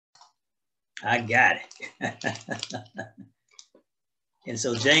I got it. And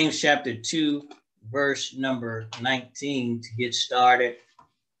so James chapter 2, verse number 19 to get started.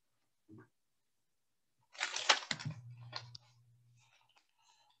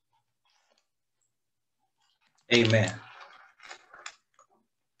 Amen.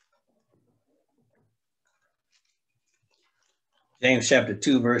 James chapter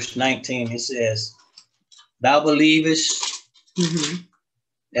 2, verse 19, it says, thou believest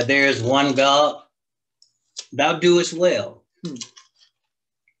that there is one God, thou doest well.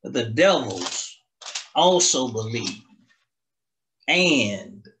 But the devils also believe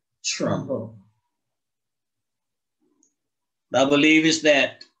and tremble. Thou believest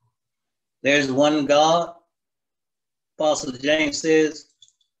that there's one God. Apostle James says,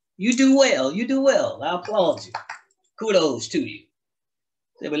 you do well, you do well. I applaud you. Kudos to you.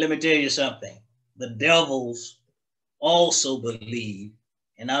 But let me tell you something. The devils also believe.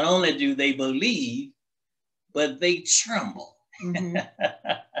 And not only do they believe, but they tremble.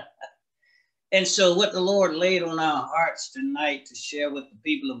 And so what the Lord laid on our hearts tonight to share with the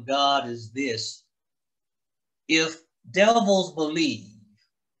people of God is this. If devils believe,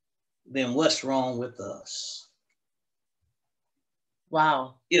 then what's wrong with us?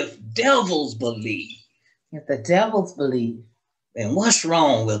 Wow. If devils believe. If the devils believe. Then what's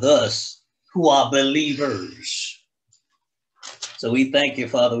wrong with us who are believers? So we thank you,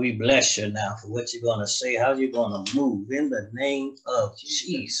 Father. We bless you now for what you're going to say, how you're going to move in the name of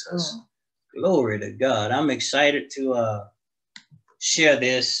Jesus. Glory to God. I'm excited to share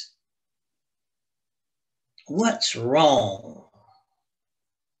this. What's wrong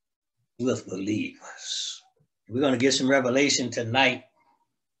with believers? We're going to get some revelation tonight.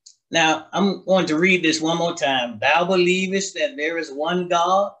 Now, I'm going to read this one more time. Thou believest that there is one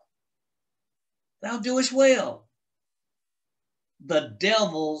God, thou doest well. The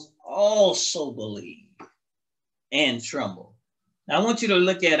devils also believe and tremble. Now, I want you to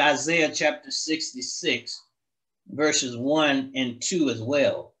look at Isaiah chapter 66, verses 1 and 2 as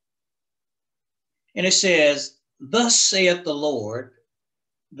well. And it says, thus saith the Lord,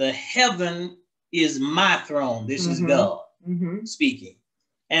 the heaven is my throne. This is God speaking.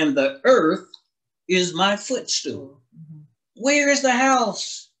 And the earth is my footstool. Where is the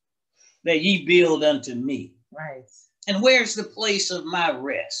house that ye build unto me? Right. And where's the place of my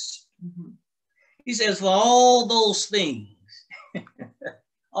rest? He says, for all those things,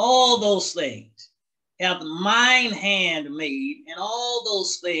 all those things hath mine hand made, and all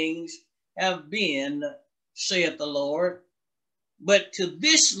those things have been, saith the Lord. But to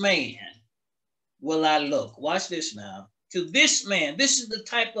this man will I look. Watch this now. To this man, this is the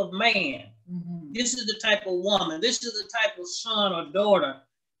type of man, this is the type of woman, this is the type of son or daughter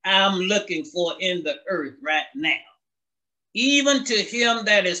I'm looking for in the earth right now. Even to him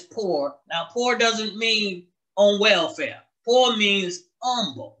that is poor. Now, poor doesn't mean on welfare. Poor means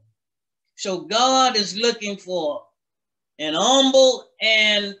humble. So God is looking for an humble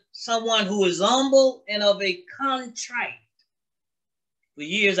and someone who is humble and of a contrite. For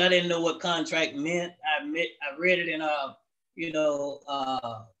years, I didn't know what contrite meant. I read it in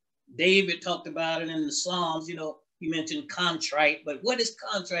David talked about it in the Psalms. He mentioned contrite, but what is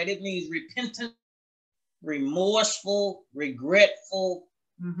contrite? It means repentant, remorseful, regretful,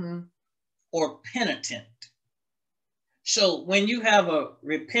 or penitent. So when you have a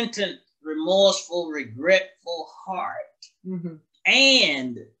repentant, remorseful, regretful heart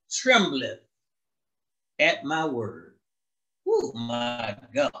and trembleth at my word. Oh my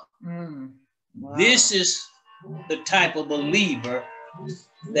God. Wow. This is the type of believer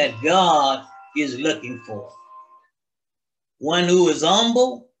that God is looking for. One who is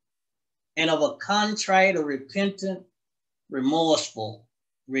humble and of a contrite or repentant, remorseful,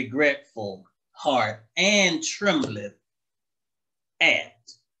 regretful heart, and trembleth at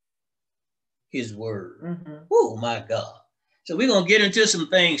his word. Oh my God. So we're going to get into some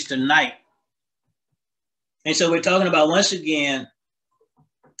things tonight. And so we're talking about, once again,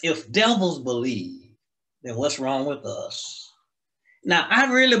 if devils believe, then what's wrong with us? Now,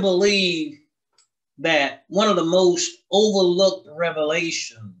 I really believe that one of the most overlooked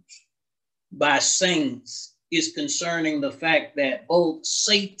revelations by saints is concerning the fact that both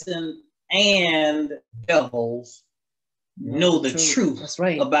Satan and devils know the truth. That's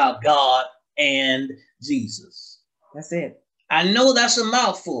right. About God and Jesus. That's it. I know that's a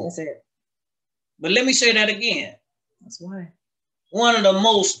mouthful. That's it. But let me say that again. That's why. One of the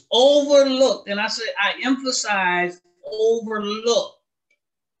most overlooked, and I emphasize overlooked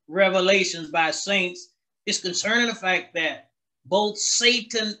revelations by saints is concerning the fact that both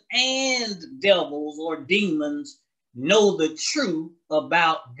Satan and devils or demons know the truth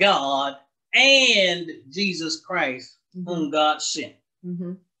about God and Jesus Christ, whom God sent.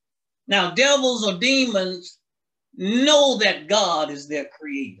 Now, devils or demons know that God is their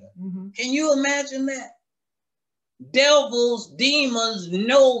creator. Can you imagine that? Devils, demons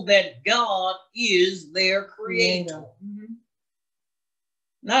know that God is their creator.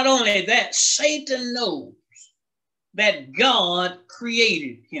 Not only that, Satan knows that God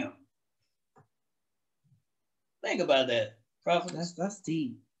created him. Think about that, Prophetess. That's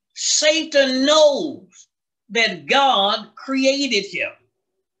deep. Satan knows that God created him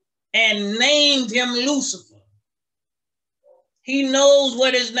and named him Lucifer. He knows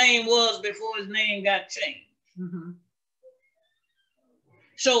what his name was before his name got changed.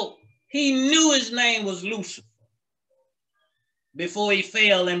 So he knew his name was Lucifer before he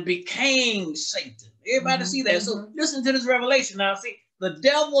fell and became Satan. Everybody see that? So listen to this revelation now. See, the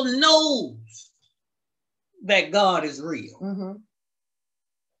devil knows that God is real.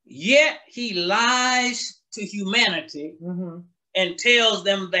 Yet he lies to humanity and tells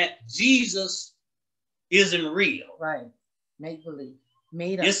them that Jesus isn't real. Right. Make believe.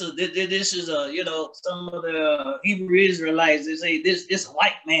 Made up. This is a, you know, some of the Hebrew Israelites, they say this is a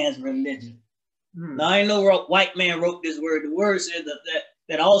white man's religion. Now, I know white man wrote this word. The word says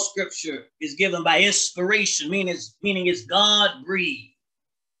that all scripture is given by inspiration, meaning it's God breathed.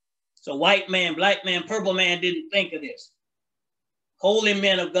 So white man, black man, purple man didn't think of this. Holy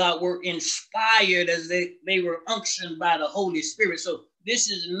men of God were inspired as they were unctioned by the Holy Spirit. So this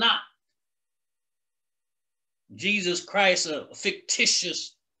is not Jesus Christ, a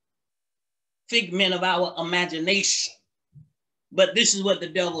fictitious figment of our imagination. But this is what the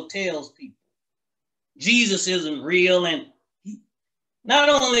devil tells people. Jesus isn't real, and not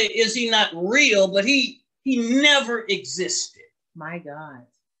only is he not real, but he never existed. My God.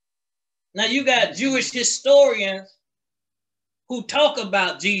 Now you got Jewish historians who talk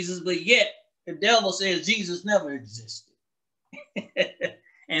about Jesus, but yet the devil says Jesus never existed.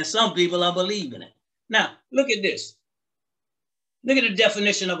 And some people are believing it. Now, look at this. Look at the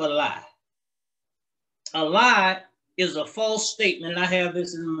definition of a lie. A lie is a false statement. And I have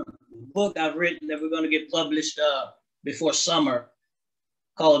this in the book I've written that we're going to get published before summer,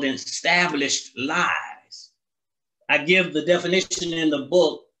 called Established Lies. I give the definition in the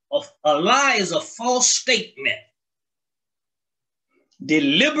book of a lie is a false statement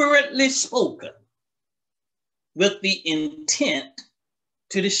deliberately spoken with the intent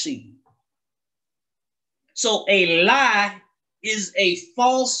to deceive. So a lie is a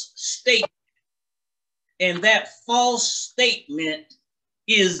false statement, and that false statement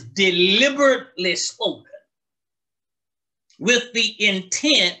is deliberately spoken with the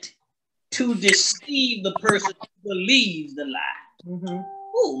intent to deceive the person who believes the lie.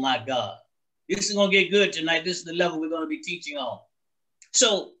 Oh my God. This is going to get good tonight. This is the level we're going to be teaching on.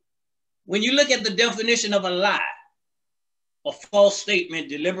 So when you look at the definition of a lie, a false statement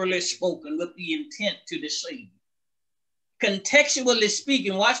deliberately spoken with the intent to deceive. Contextually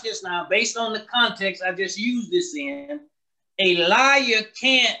speaking, watch this now, based on the context I just used this in, a liar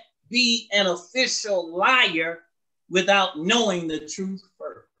can't be an official liar without knowing the truth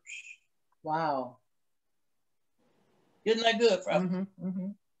first. Wow. Isn't that good, Prophet?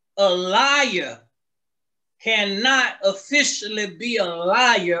 A liar cannot officially be a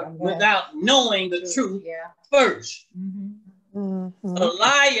liar without knowing the truth first. A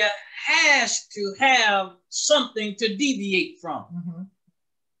liar has to have something to deviate from.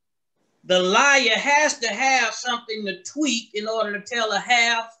 The liar has to have something to tweak in order to tell a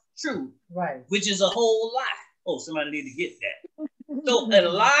half truth, which is a whole lie. Oh, somebody need to get that. So a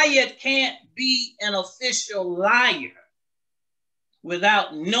liar can't be an official liar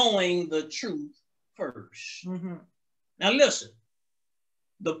without knowing the truth first. Now listen,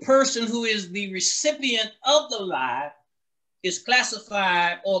 the person who is the recipient of the lie is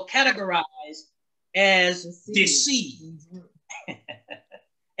classified or categorized as deceived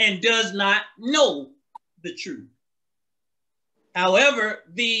and does not know the truth. However,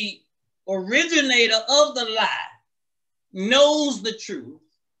 the originator of the lie knows the truth,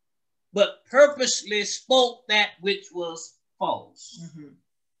 but purposely spoke that which was false.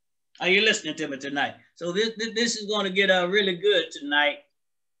 Are you listening to me tonight? So this is going to get really good tonight.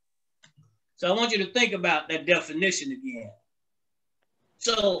 So I want you to think about that definition again.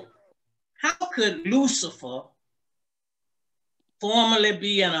 So how could Lucifer formerly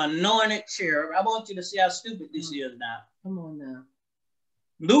be an anointed cherub? I want you to see how stupid this is now. Come on now.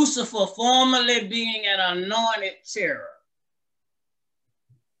 Lucifer formerly being an anointed cherub.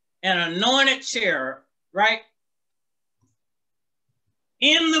 An anointed cherub, right?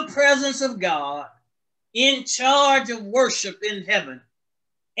 In the presence of God, in charge of worship in heaven,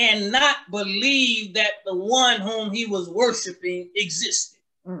 and not believe that the one whom he was worshiping existed.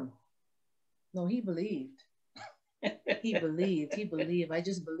 No, he believed. He believed. He believed. I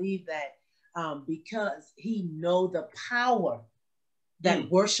just believe that because he know the power that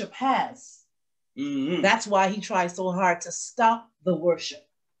worship has. That's why he tries so hard to stop the worship.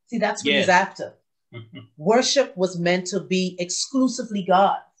 See, that's what he's after. Worship was meant to be exclusively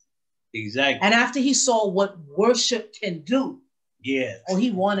God. Exactly. And after he saw what worship can do,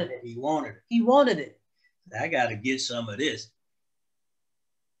 he wanted it. He wanted it. He wanted it. I got to get some of this.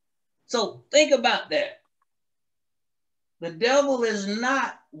 So think about that. The devil is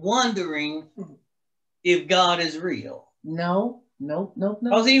not wondering if God is real. No.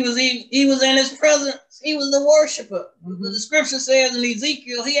 Because he was in his presence. He was the worshiper. The scripture says in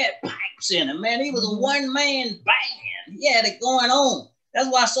Ezekiel, he had pipes in him, man. He was a one-man band. He had it going on. That's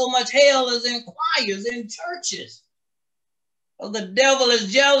why so much hell is in choirs, in churches. Well, the devil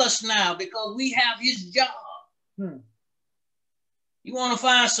is jealous now because we have his job. You want to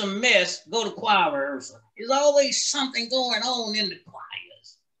find some mess, go to choir rehearsal. There's always something going on in the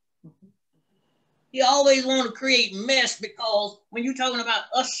choirs. You always want to create mess because when you're talking about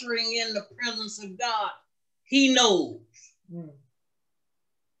ushering in the presence of God, he knows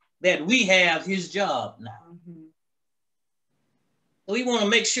that we have his job now. So we want to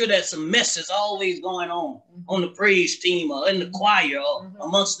make sure that some mess is always going on the praise team or in the choir or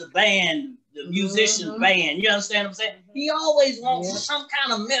amongst the band, the musicians band. You understand what I'm saying? He always wants some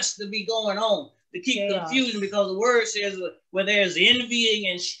kind of mess to be going on to keep confusion, because the word says where there's envying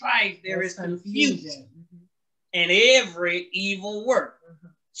and strife, there is confusion and every evil work.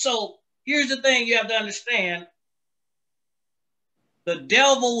 So here's the thing you have to understand. The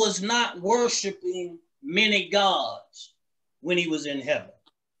devil was not worshiping many gods when he was in heaven.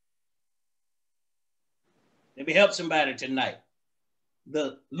 Let me help somebody tonight.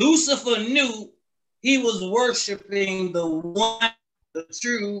 The Lucifer knew he was worshiping the one, the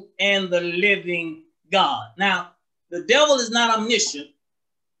true, and the living God. Now, the devil is not omniscient,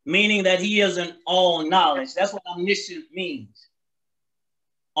 meaning that he isn't all knowledge. That's what omniscient means.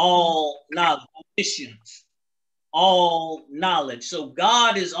 All knowledge, omniscience, all knowledge. So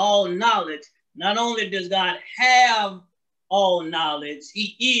God is all knowledge. Not only does God have all knowledge,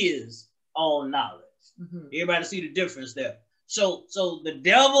 he is all knowledge. Everybody see the difference there? So the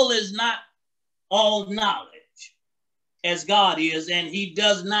devil is not all knowledge as God is, and he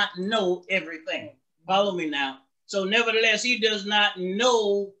does not know everything. Follow me now. So nevertheless, he does not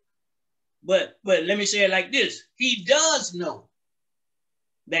know, but let me say it like this. He does know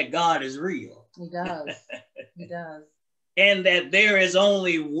that God is real. He does. He does. And that there is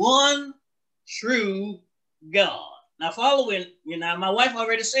only one true God. Now following, my wife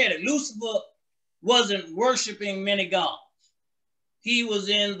already said it. Lucifer wasn't worshiping many gods. He was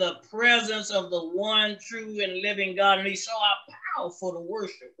in the presence of the one true and living God, and he saw how powerful the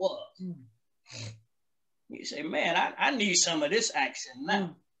worship was. You say, man, I need some of this action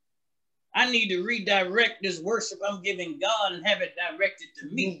now. I need to redirect this worship I'm giving God and have it directed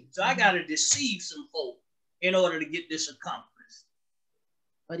to me. So I got to deceive some folk in order to get this accomplished.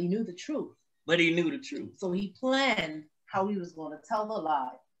 But he knew the truth. So he planned how he was going to tell the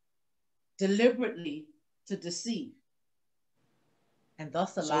lie, deliberately to deceive. And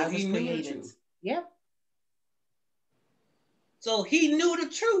thus the lie was created. Yep. So he knew the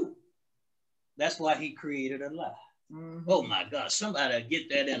truth. That's why he created a lie. Oh my God, somebody get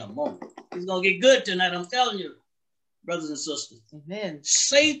that in a moment. It's going to get good tonight, I'm telling you, brothers and sisters. Amen.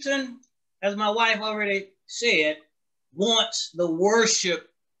 Satan, as my wife already said, wants the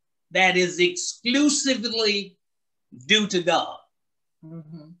worship that is exclusively due to God.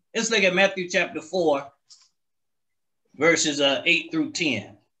 Let's look at Matthew chapter 4, verses 8 through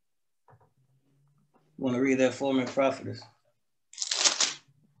 10. Want to read that for me, Prophetess?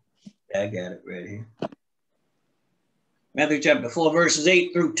 I got it right here. Matthew chapter 4, verses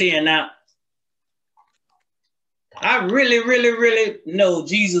 8 through 10. Now, I really know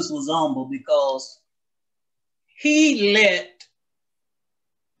Jesus was humble because he let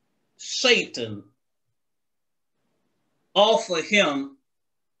Satan offer him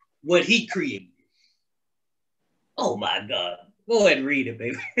what he created. Oh my God. Go ahead and read it,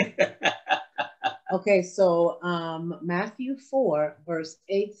 baby. Okay, so Matthew 4, verse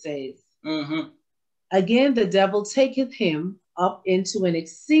 8 says, Again, the devil taketh him up into an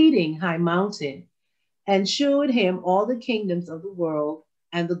exceeding high mountain, and shewed him all the kingdoms of the world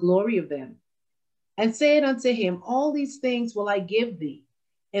and the glory of them, and said unto him, All these things will I give thee,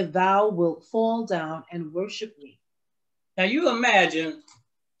 if thou wilt fall down and worship me. Now you imagine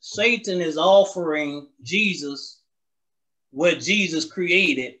Satan is offering Jesus what Jesus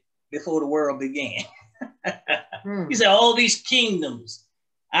created before the world began. He said, all these kingdoms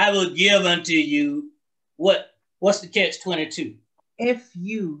I will give unto you. What's the catch 22? If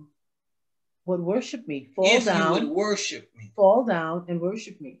you would worship me, fall if down. You would worship me. Fall down and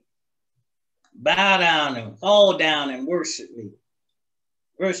worship me. Bow down and fall down and worship me.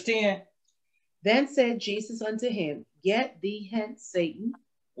 Verse 10. Then said Jesus unto him, Get thee hence, Satan.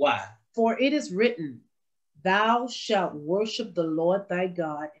 Why? For it is written, Thou shalt worship the Lord thy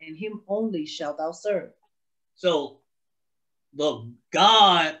God, and him only shalt thou serve. So the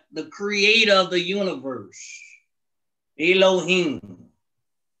God, the creator of the universe, Elohim,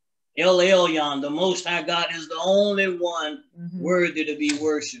 El Elyon, the Most High God, is the only one worthy to be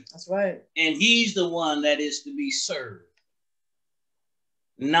worshipped. That's right. And he's the one that is to be served,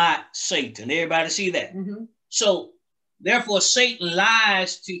 not Satan. Everybody see that? So therefore, Satan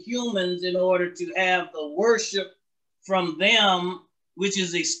lies to humans in order to have the worship from them, which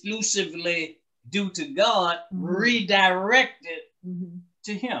is exclusively due to God, redirected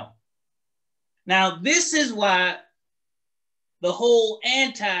to him. Now, this is why the whole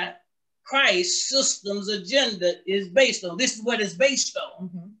anti-Christ system's agenda is based on. This is what it's based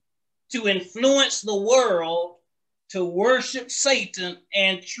on. To influence the world to worship Satan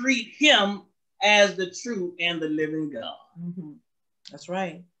and treat him as the true and the living God. That's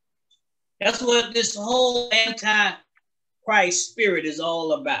right. That's what this whole anti-Christ spirit is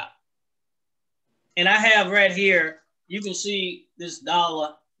all about. And I have right here, you can see this dollar.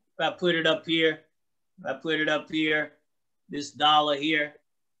 If I put it up here, this dollar here.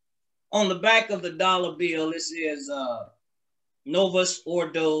 On the back of the dollar bill, it says Novus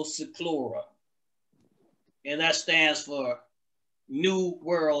Ordo Seclorum. And that stands for New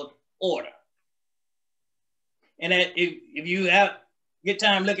World Order. And that if you get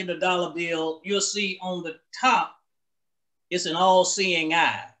time, look at the dollar bill, you'll see on the top, it's an all-seeing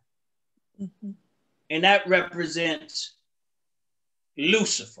eye. And that represents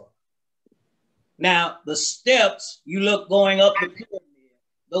Lucifer. Now, the steps, you look going up the pyramid,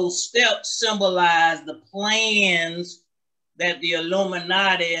 those steps symbolize the plans that the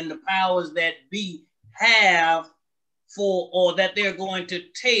Illuminati and the powers that be have for, or that they're going to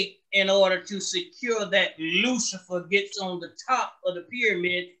take in order to secure that Lucifer gets on the top of the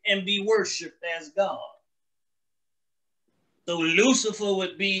pyramid and be worshiped as God. So Lucifer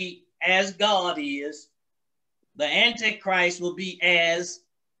would be as God is. The Antichrist will be as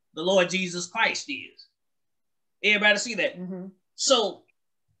the Lord Jesus Christ is. Everybody see that? So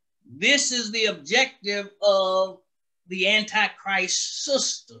this is the objective of the Antichrist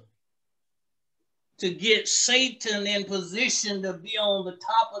system, to get Satan in position to be on the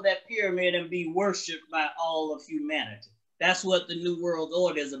top of that pyramid and be worshiped by all of humanity. That's what the New World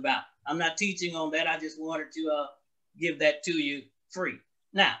Order is about. I'm not teaching on that. I just wanted to give that to you free.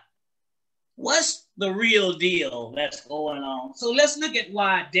 Now, what's the real deal that's going on? So let's look at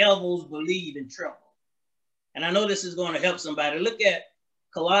why devils believe in trouble. And I know this is going to help somebody. Look at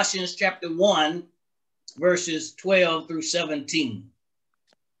Colossians chapter 1, verses 12 through 17.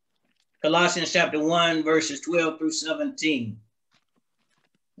 Colossians chapter 1, verses 12 through 17.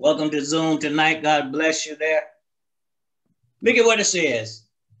 Welcome to Zoom tonight. God bless you there. Look at what it says.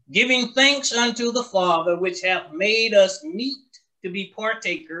 Giving thanks unto the Father, which hath made us meet to be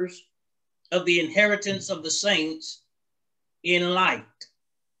partakers of the inheritance of the saints in light,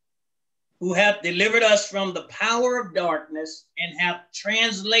 who hath delivered us from the power of darkness and hath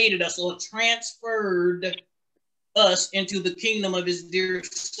translated us, or transferred us, into the kingdom of his dear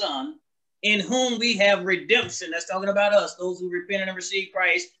Son, in whom we have redemption. That's talking about us, those who repented and received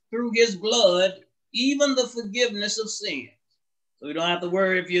Christ, through his blood, even the forgiveness of sins. So you don't have to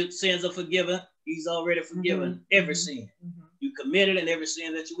worry if your sins are forgiven. He's already forgiven every sin you committed and every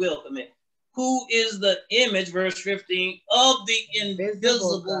sin that you will commit. Who is the image, verse 15, of the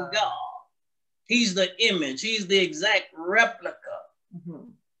invisible God. He's the image. He's the exact replica.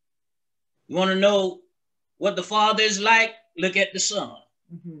 You want to know what the Father is like? Look at the Son.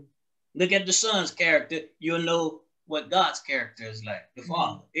 Look at the Son's character. You'll know what God's character is like, the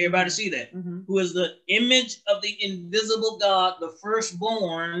Father. Everybody see that? Who is the image of the invisible God, the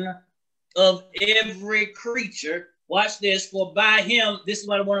firstborn of every creature. Watch this. For by him, this is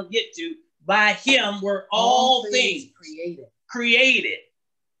what I want to get to, by him were all things created.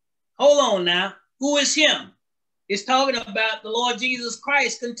 Hold on now. Who is him? It's talking about the Lord Jesus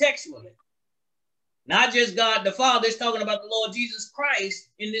Christ contextually. Not just God the Father, it's talking about the Lord Jesus Christ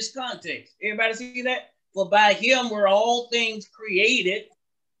in this context. Everybody see that? For by him were all things created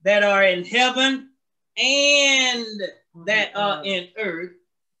that are in heaven and that are in earth,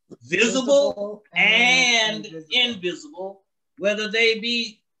 visible and invisible, whether they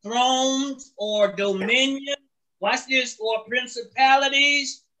be thrones or dominion, watch this, or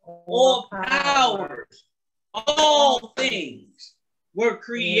principalities or powers. All things were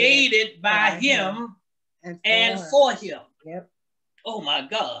created by him and for him. Yep. Oh my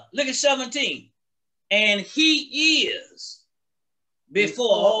God. Look at 17. And he is before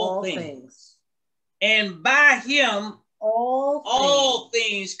all things. And by him all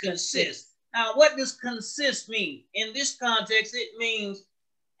things consist. Now, what does consist mean? In this context, it means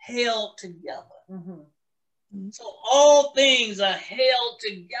held together. So all things are held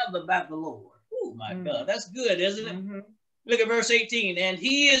together by the Lord. Oh my God, that's good, isn't it? Look at verse 18. And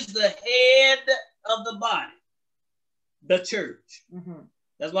he is the head of the body, the church.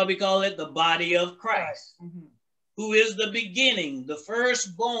 That's why we call it the body of Christ, who is the beginning, the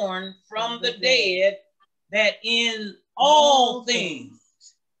firstborn from the dead, that in all things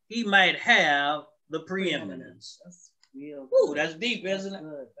he might have the preeminence. That's real good. Ooh, that's deep, isn't it?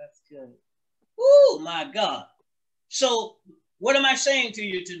 Good. That's good. Oh my God. So what am I saying to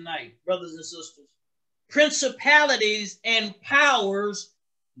you tonight, brothers and sisters? Principalities and powers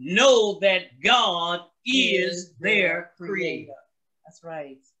know that God is their creator. That's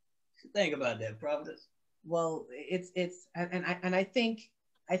right. Think about that, Prophetess. Well, I think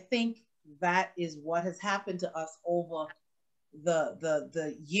that is what has happened to us over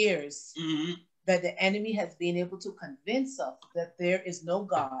the years, that the enemy has been able to convince us that there is no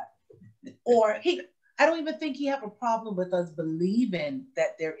God, or I don't even think he have a problem with us believing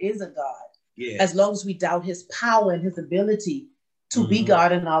that there is a God. Yeah. As long as we doubt his power and his ability to be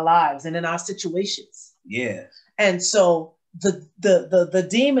God in our lives and in our situations. Yeah. And so the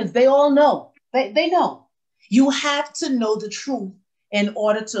demons, they all know. They know. You have to know the truth in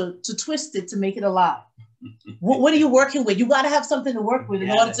order to twist it to make it a lie. What are you working with? You got to have something to work with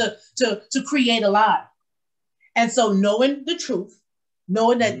in order to create a lie. And so knowing the truth,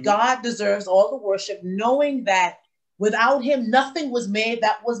 knowing that God deserves all the worship, knowing that without him, nothing was made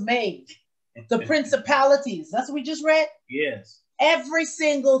that was made. The principalities, that's what we just read? Yes. Every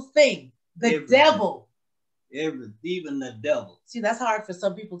single thing. The devil. Even the devil. See, that's hard for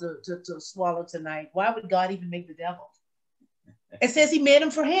some people to swallow tonight. Why would God even make the devil? It says he made him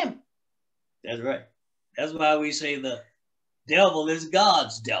for him. That's right. That's why we say the devil is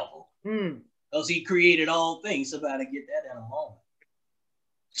God's devil. Because he created all things. Somebody get that in a moment.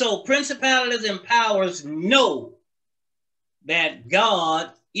 So principalities and powers know that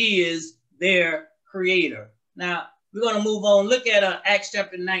God is their creator. Now, we're going to move on. Look at Acts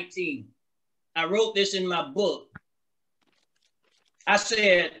chapter 19. I wrote this in my book. I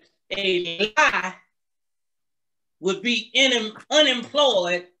said, a lie would be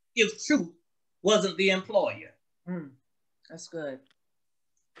unemployed if truth wasn't the employer. That's good.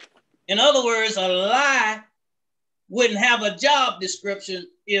 In other words, a lie wouldn't have a job description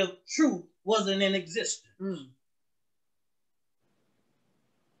if truth wasn't in existence.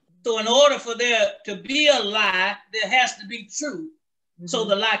 So in order for there to be a lie, there has to be truth, so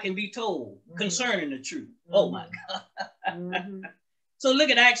the lie can be told concerning the truth. Oh my God. So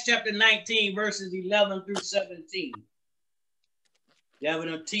look at Acts chapter 19, verses 11 through 17. You're having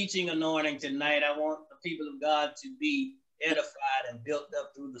a teaching anointing tonight. I want the people of God to be edified and built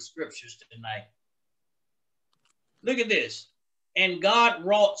up through the scriptures tonight. Look at this. And God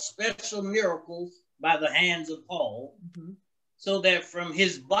wrought special miracles by the hands of Paul, so that from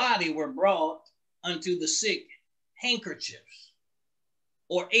his body were brought unto the sick handkerchiefs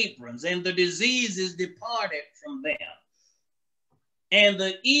or aprons, and the diseases departed from them. And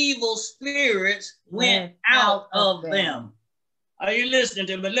the evil spirits went out of them. Are you listening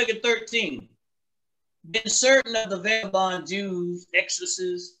to me? Look at 13. Then certain of the vagabond Jews,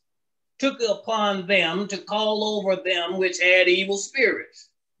 exorcists, took upon them to call over them which had evil spirits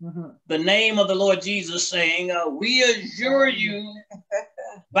the name of the Lord Jesus, saying, we adjure you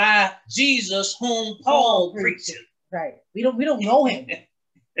by Jesus whom Paul preaches. Right. We don't know him.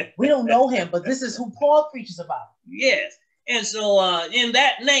 We don't know him, but this is who Paul preaches about. Yes. And so in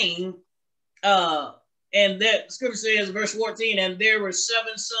that name, and that scripture says, verse 14, and there were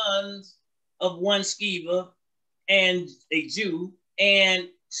 7 sons of one Sceva, and a Jew, and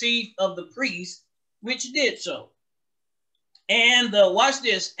chief of the priests, which did so. And watch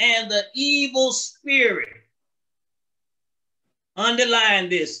this, and the evil spirit, underline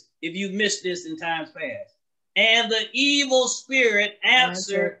this if you missed this in times past. And the evil spirit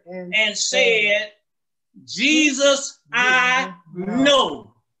answered and said, Jesus, I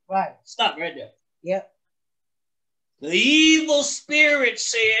know. Right. Stop right there. Yep. The evil spirit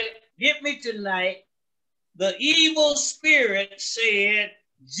said, get me tonight. The evil spirit said,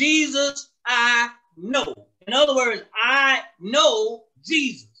 Jesus I know. In other words, I know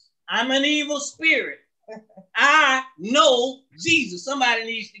Jesus. I'm an evil spirit. I know Jesus. Somebody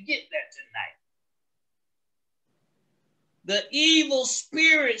needs to get that tonight. The evil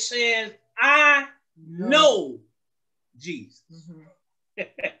spirit says, I know Jesus. Look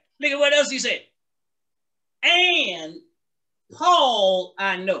at what else he said. And Paul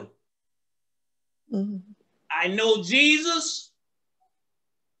I know. I know Jesus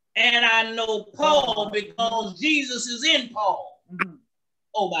and I know Paul because Jesus is in Paul.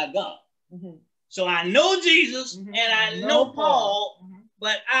 Oh my God. So I know Jesus and I know Paul,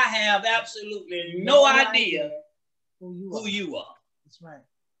 but I have absolutely no idea who you are. That's right.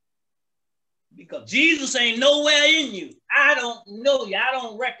 Because Jesus ain't nowhere in you. I don't know you. I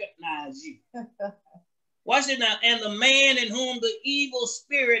don't recognize you. Watch it now. And the man in whom the evil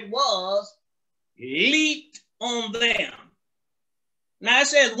spirit was leaped on them. Now it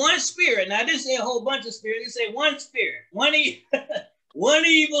says one spirit. Now this is a whole bunch of spirits. It says one spirit. One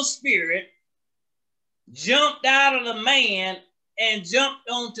evil spirit jumped out of the man and jumped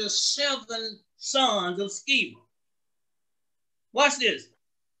onto 7 sons of Sceva. Watch this.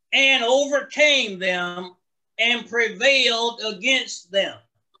 And overcame them and prevailed against them.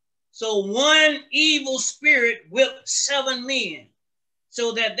 So one evil spirit whipped 7 men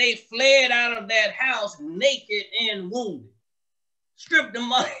so that they fled out of that house naked and wounded. Stripped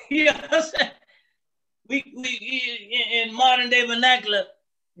them of, you know what I'm saying? We in modern day vernacular,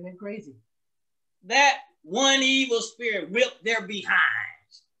 isn't crazy? That one evil spirit whipped their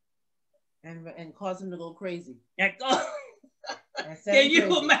behinds and caused them to go crazy. Can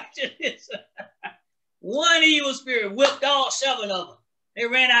you imagine this? One evil spirit whipped all 7 of them. They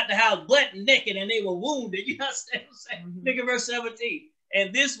ran out the house butt naked and they were wounded. You understand what I'm saying? Look at verse 17.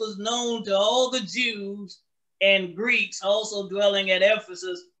 And this was known to all the Jews and Greeks also dwelling at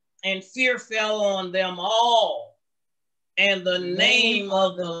Ephesus, and fear fell on them all. And the name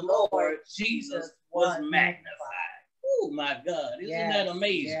of the Lord Jesus was magnified. Oh my God. Isn't that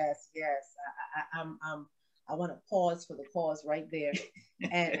amazing? Yes. I want to pause for the cause right there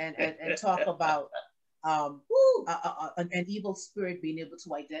and talk about an evil spirit being able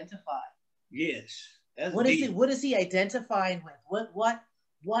to identify. Yes. What is he identifying with?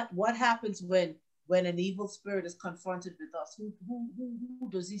 What happens when an evil spirit is confronted with us? Who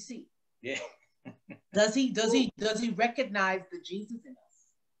does he see? Yeah. Does he recognize the Jesus in us?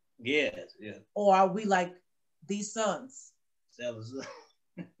 Yes. Or are we like these sons?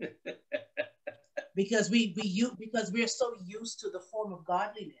 Because we're so used to the form of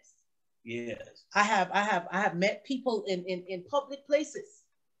godliness. Yes. I have met people in public places,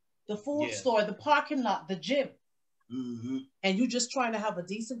 the food store, the parking lot, the gym. And you're just trying to have a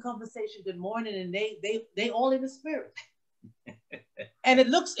decent conversation, good morning, and they all in the spirit. And it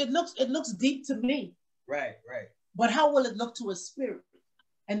looks deep to me. Right. But how will it look to a spirit,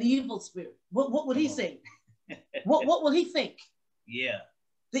 an evil spirit? What would he say? What will he think? Yeah.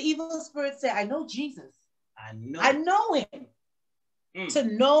 The evil spirit say, I know Jesus. I know him. To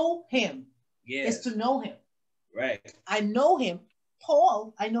know him is to know him. Right. I know him.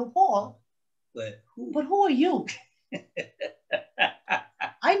 Paul, I know Paul. But who are you?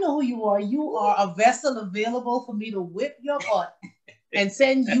 I know who you are. You are a vessel available for me to whip your butt and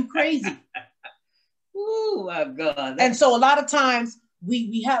send you crazy. Oh my God. And so a lot of times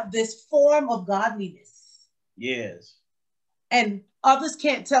we have this form of godliness. Yes. And others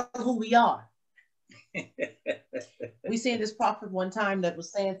can't tell who we are. We seen this prophet one time that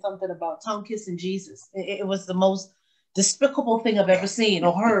was saying something about tongue kissing Jesus. It was the most despicable thing I've ever seen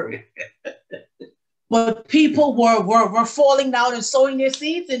or heard. But people were falling down and sowing their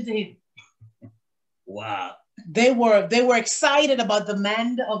seeds into him. Wow. They were excited about the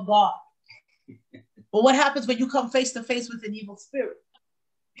man of God. But what happens when you come face to face with an evil spirit?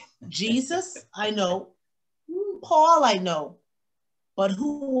 Jesus, I know. Paul, I know. But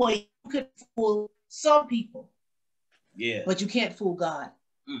who are you? You could fool some people. Yeah. But you can't fool God.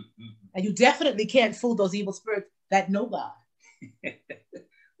 And you definitely can't fool those evil spirits that know God.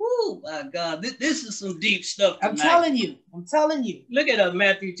 Oh my God. This is some deep stuff tonight. I'm telling you. Look at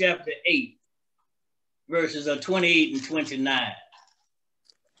Matthew chapter 8, verses 28 and 29.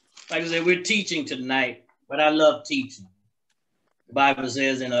 Like I said, we're teaching tonight, but I love teaching. The Bible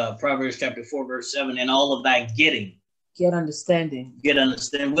says in Proverbs chapter 4, verse 7, in all of thy getting, get understanding. Get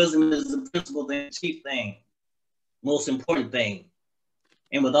understanding. Wisdom is the principal thing, chief thing, most important thing.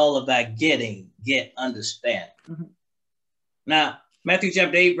 And with all of thy getting, get understanding. Now, Matthew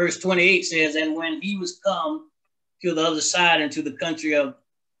chapter 8, verse 28 says, and when he was come to the other side into the country of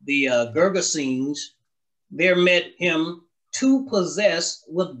the Gergesenes, there met him to possess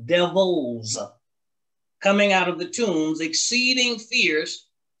with devils, coming out of the tombs, exceeding fierce,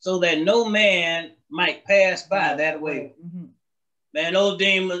 so that no man might pass by that way. Mm-hmm. Man,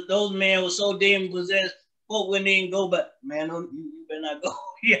 those men were so demon possessed, folk wouldn't even go, but man, you better not go.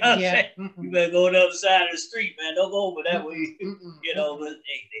 You know what I'm saying? Mm-hmm. You better go to the other side of the street, man. Don't go over that way. Mm-hmm. You know, but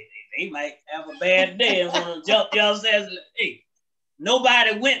they might have a bad day and want to jump. You know what I'm saying? Hey,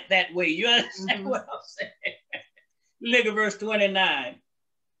 nobody went that way. You understand what I'm saying? Look at verse 29.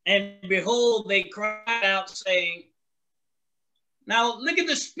 And behold, they cried out, saying, now look at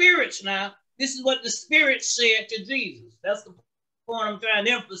the spirits now. This is what the spirits said to Jesus. That's the point I'm trying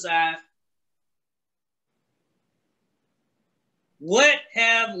to emphasize. What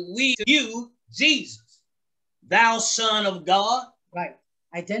have we to you, Jesus, thou Son of God? Right.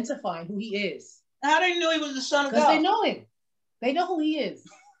 Identifying who he is. How do they know he was the Son of God? Because they know him. They know who he is.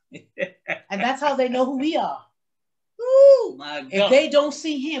 And that's how they know who we are. Ooh, my God. If they don't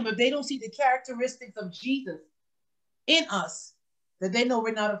see him, if they don't see the characteristics of Jesus in us, then they know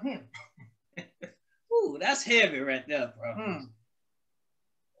we're not of him. Ooh, that's heavy right there, bro.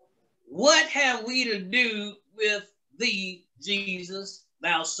 What have we to do with thee, Jesus,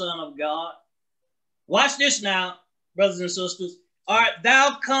 thou Son of God? Watch this now, brothers and sisters. Art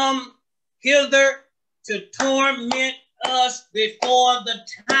thou come hither to torment us before the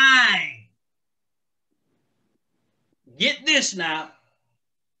time? Get this now.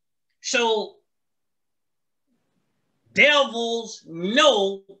 So devils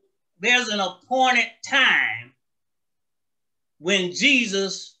know there's an appointed time when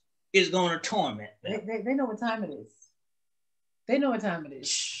Jesus is going to torment them. They know what time it is. They know what time it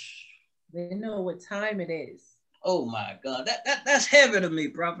is. They know what time it is. Oh my God, that's heavy to me,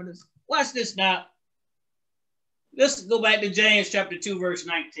 Prophetess. Watch this now. Let's go back to James chapter 2, verse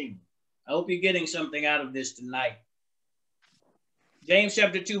 19. I hope you're getting something out of this tonight. James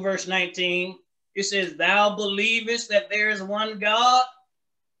chapter 2, verse 19. It says, thou believest that there is one God?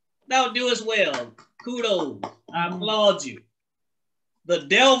 Thou doest well. Kudos. I applaud you. The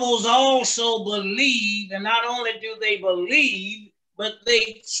devils also believe, and not only do they believe, but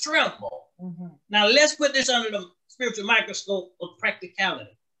they tremble. Mm-hmm. Now, let's put this under the spiritual microscope of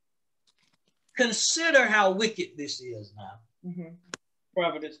practicality. Consider how wicked this is now. Mm-hmm.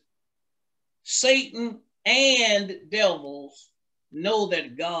 Prophetess. Satan and devils know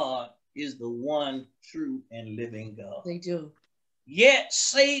that God is the one true and living God. They do. Yet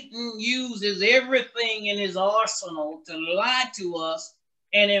Satan uses everything in his arsenal to lie to us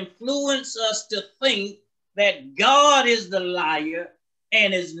and influence us to think that God is the liar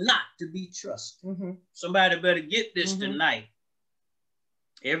and is not to be trusted. Mm-hmm. Somebody better get this tonight.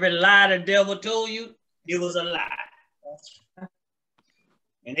 Every lie the devil told you, it was a lie.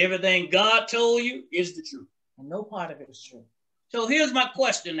 And everything God told you is the truth. And no part of it is true. So here's my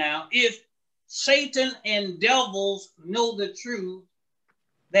question now. If Satan and devils know the truth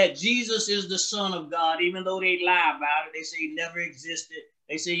that Jesus is the Son of God, even though they lie about it, they say he never existed.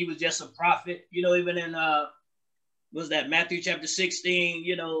 They say he was just a prophet. You know, even in, was that Matthew chapter 16,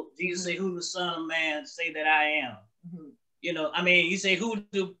 you know, Jesus say, who the Son of Man say that I am? Mm-hmm. You know, I mean, he say, who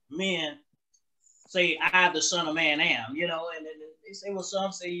do men say I, the Son of Man, am? You know, and they say, well,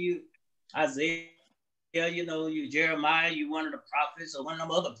 some say you, Isaiah, you know, you Jeremiah, you one of the prophets or one of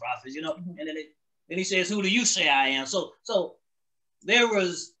them other prophets, you know. Mm-hmm. And then he says, who do you say I am? So there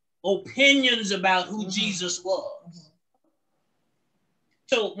was opinions about who Jesus was. Mm-hmm.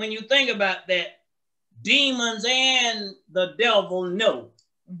 So when you think about that, demons and the devil know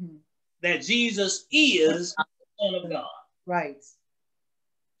that Jesus is the Son of God. Right.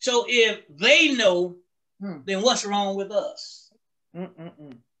 So if they know, then what's wrong with us?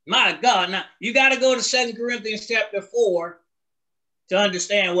 My God. Now, you got to go to 2 Corinthians chapter 4 to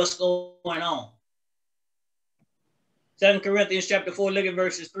understand what's going on. 2 Corinthians chapter 4, look at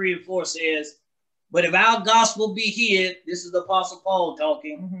verses 3 and 4 says, but if our gospel be hid, this is the Apostle Paul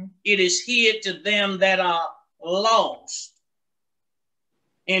talking, it is hid to them that are lost,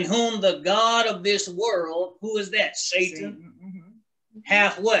 in whom the God of this world, who is that? Satan,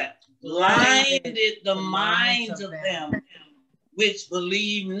 hath what? Blinded the minds of them which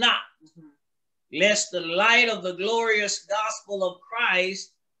believe not, lest the light of the glorious gospel of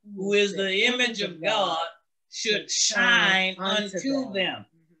Christ, who is the image of God, should shine unto them.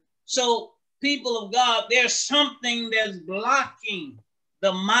 So, people of God, there's something that's blocking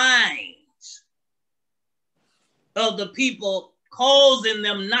the minds of the people, causing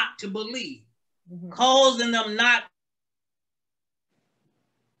them not to believe, causing them not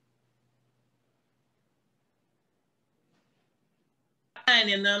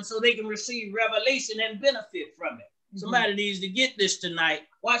in them so they can receive revelation and benefit from it. Somebody needs to get this tonight.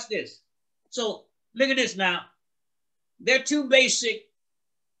 Watch this. So look at this now. There are two basic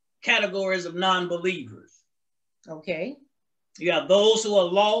categories of non-believers. Okay. You have those who are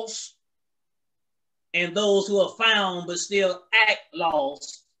lost and those who are found but still act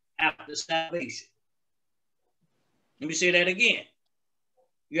lost after salvation. Let me say that again.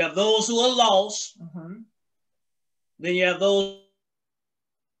 You have those who are lost. Then you have those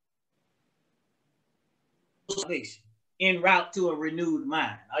en route to a renewed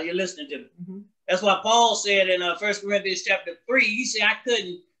mind. Are you listening to me? That's why Paul said in 1 Corinthians chapter 3, he said, I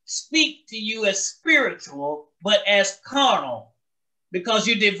couldn't speak to you as spiritual, but as carnal, because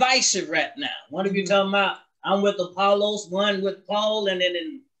you're divisive right now. One of you talking about, I'm with Apollos, one with Paul, and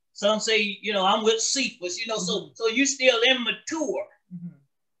then some say, I'm with Cephas, so you're still immature.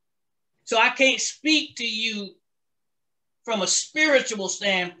 So I can't speak to you from a spiritual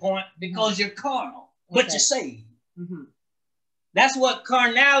standpoint because you're carnal, but you're saved. That's what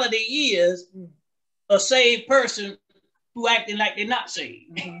carnality is, a saved person who acting like they're not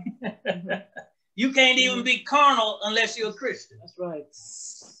saved. You can't even be carnal unless you're a Christian. That's right.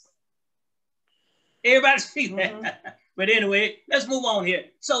 Everybody see that? But anyway, let's move on here.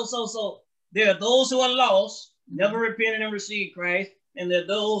 So there are those who are lost, never repented and received Christ, and there are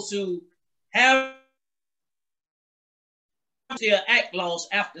those who have still act lost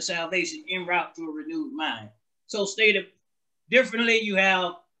after salvation en route to a renewed mind. So stated differently, you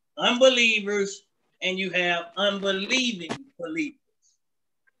have unbelievers and you have unbelieving believers.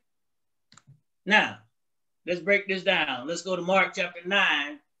 Now, let's break this down. Let's go to Mark chapter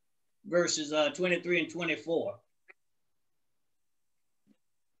 9, verses 23 and 24.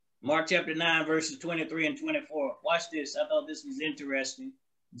 Mark chapter 9, verses 23 and 24. Watch this. I thought this was interesting.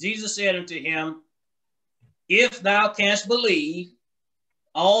 Jesus said unto him, if thou canst believe,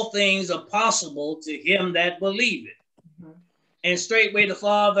 all things are possible to him that believeth. And straightway the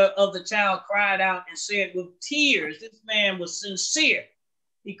father of the child cried out and said with tears, this man was sincere.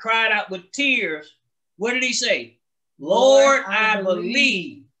 He cried out with tears. What did he say? Lord, I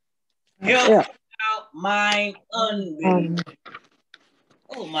believe. Help out mine unbelief.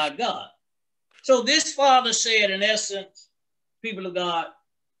 Oh my God. So this father said, in essence, people of God,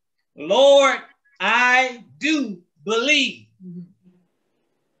 Lord, I do believe.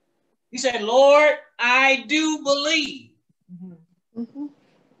 He said, Lord, I do believe.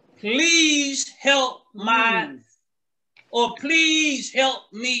 Please help please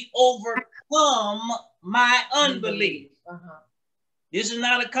help me overcome my unbelief. This is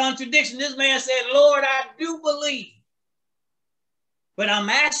not a contradiction. This man said, Lord, I do believe, but I'm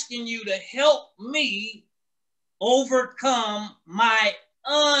asking you to help me overcome my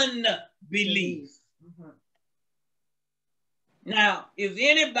unbelief. Now, if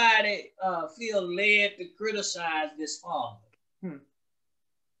anybody feel led to criticize this father,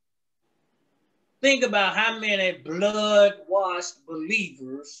 think about how many blood-washed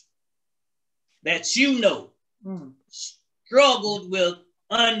believers that you know struggled with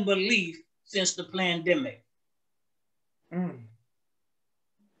unbelief since the pandemic.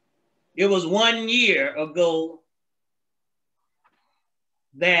 It was 1 year ago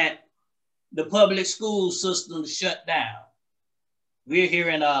that the public school system shut down. We're here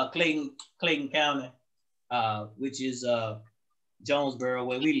in Clayton County, which is Jonesboro,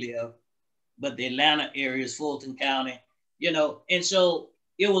 where we live, but the Atlanta area is Fulton County, and so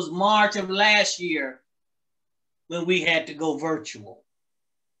it was March of last year when we had to go virtual.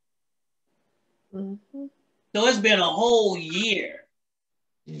 So it's been a whole year,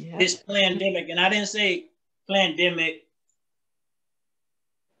 this pandemic, and I didn't say pandemic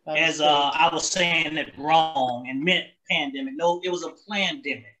as I was saying it wrong and meant pandemic. No, it was a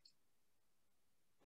pandemic.